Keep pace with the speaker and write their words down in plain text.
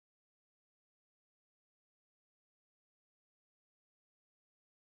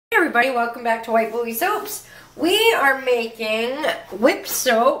everybody, welcome back to Whitebuoysoaps. We are making whipped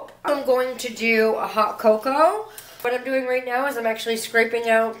soap. I'm going to do a hot cocoa. What I'm doing right now is I'm actually scraping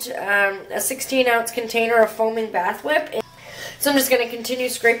out a 16-ounce container of foaming bath whip. So I'm just going to continue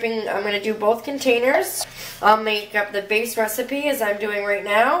scraping. I'm going to do both containers. I'll make up the base recipe as I'm doing right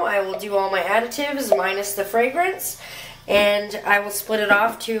now. I will do all my additives minus the fragrance. And I will split it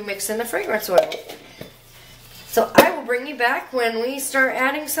off to mix in the fragrance oil. So I will bring you back when we start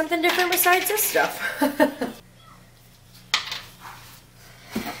adding something different besides this stuff.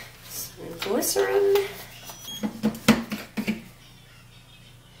 Some glycerin.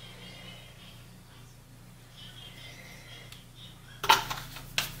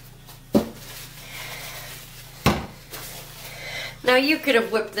 Now you could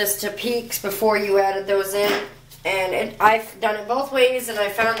have whipped this to peaks before you added those in. And I've done it both ways and I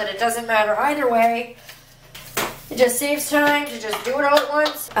found that it doesn't matter either way. It just saves time to just do it all at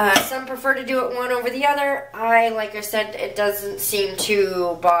once. Some prefer to do it one over the other. Like I said, it doesn't seem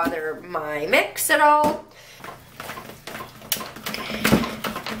to bother my mix at all.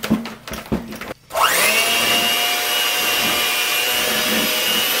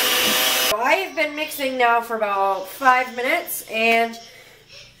 I've been mixing now for about 5 minutes, and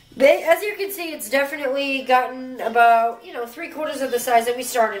as you can see, it's definitely gotten about, 3/4 of the size that we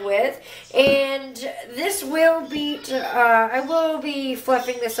started with. And this will beat, I will be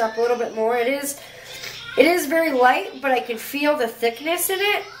fluffing this up a little bit more. It is very light, but I can feel the thickness in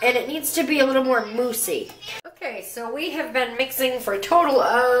it, and it needs to be a little more moussey. Okay, so we have been mixing for a total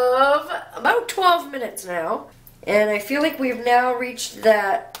of about 12 minutes now. And I feel like we've now reached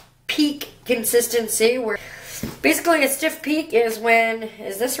that peak consistency where basically a stiff peak is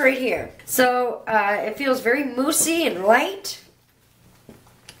this right here. So it feels very moussey and light,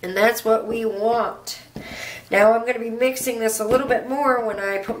 and that's what we want. Now I'm going to be mixing this a little bit more when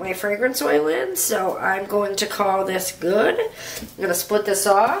I put my fragrance oil in, so I'm going to call this good. I'm going to split this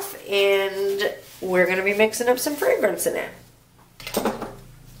off, and we're going to be mixing up some fragrance in it.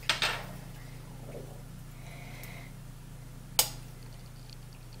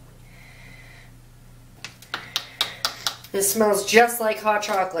 This smells just like hot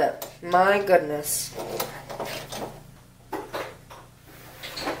chocolate. My goodness.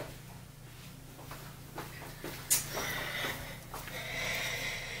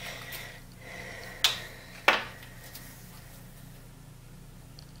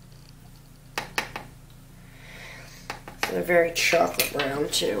 It's a very chocolate brown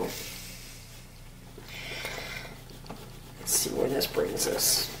too. Let's see where this brings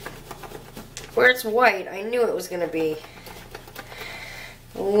us. Where it's white, I knew it was going to be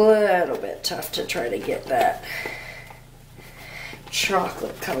a little bit tough to try to get that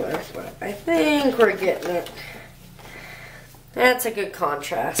chocolate color, but I think we're getting it. That's a good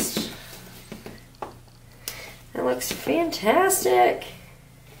contrast. That looks fantastic.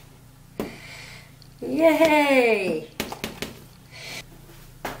 Yay!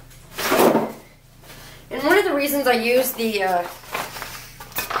 And one of the reasons I use the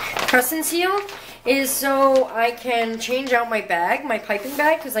press and seal is so I can change out my bag, my piping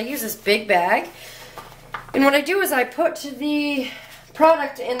bag, because I use this big bag. And what I do is I put the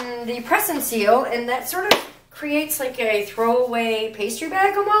product in the press and seal, and that sort of creates like a throwaway pastry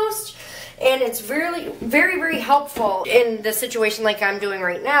bag almost. And it's really, very, very helpful in the situation like I'm doing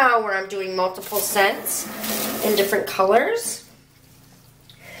right now, where I'm doing multiple scents in different colors.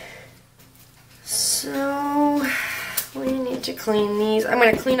 So we need to clean these. I'm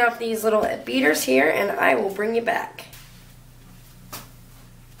going to clean off these little beaters here, and I will bring you back.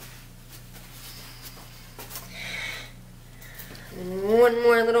 One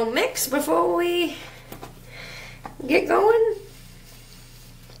more little mix before we get going.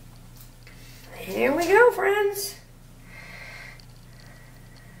 Here we go, friends.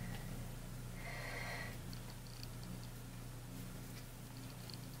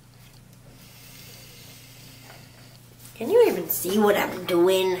 Can you even see what I'm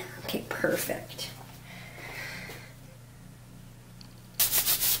doing? Okay, perfect.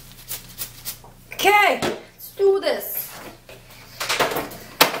 Okay, let's do this.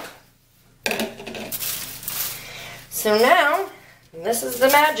 So now, this is the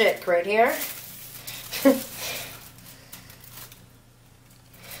magic right here.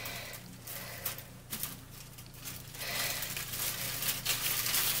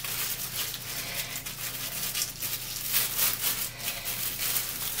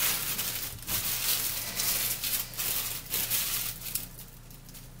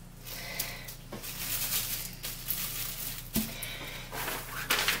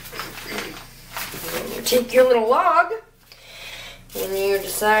 Take your little log and you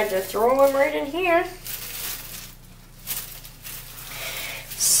decide to throw them right in here,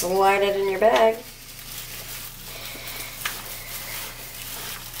 slide it in your bag.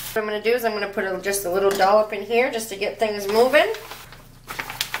 What I'm going to do is I'm going to put just a little dollop in here just to get things moving.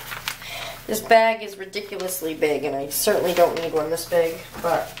 This bag is ridiculously big, and I certainly don't need one this big,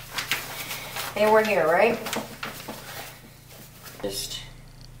 but hey, we're here, right? Just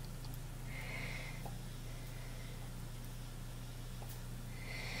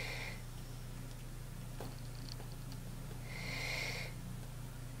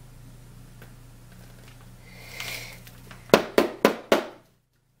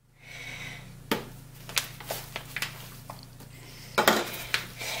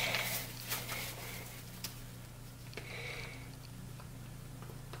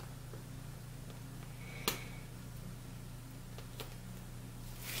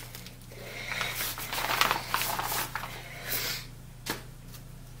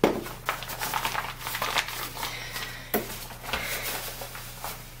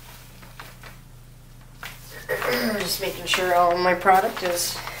making sure all my product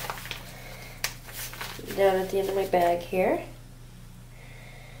is down at the end of my bag here.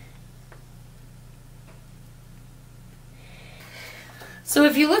 So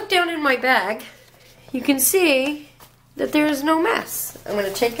if you look down in my bag, you can see that there is no mess. I'm going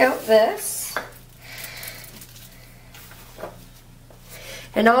to take out this,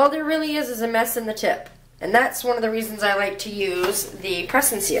 and all there really is a mess in the tip. And that's one of the reasons I like to use the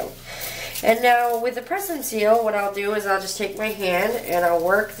press and seal. And now with the press and seal, what I'll do is I'll just take my hand and I'll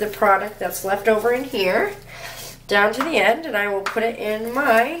work the product that's left over in here down to the end, and I will put it in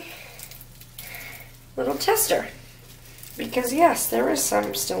my little tester. Because yes, there is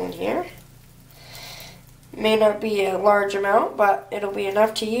some still in here. May not be a large amount, but it'll be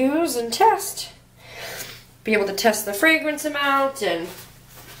enough to use and test. Be able to test the fragrance amount and,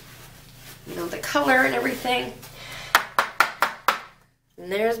 you know, the color and everything.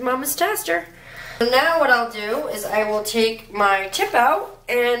 And there's Mama's tester. So now what I'll do is I will take my tip out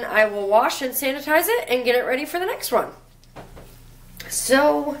and I will wash and sanitize it and get it ready for the next one.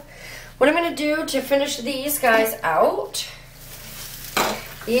 So what I'm going to do to finish these guys out,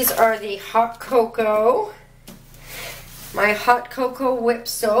 these are the hot cocoa, my hot cocoa whip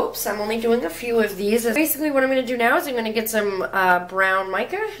soaps. I'm only doing a few of these. Basically what I'm going to do now is I'm going to get some brown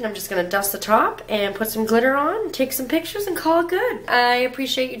mica, and I'm just going to dust the top and put some glitter on, take some pictures, and call it good. I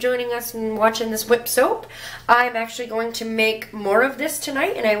appreciate you joining us and watching this whip soap. I'm actually going to make more of this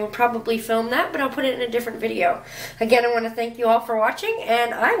tonight, and I will probably film that, but I'll put it in a different video. Again, I want to thank you all for watching,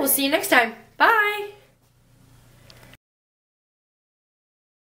 and I will see you next time. Bye!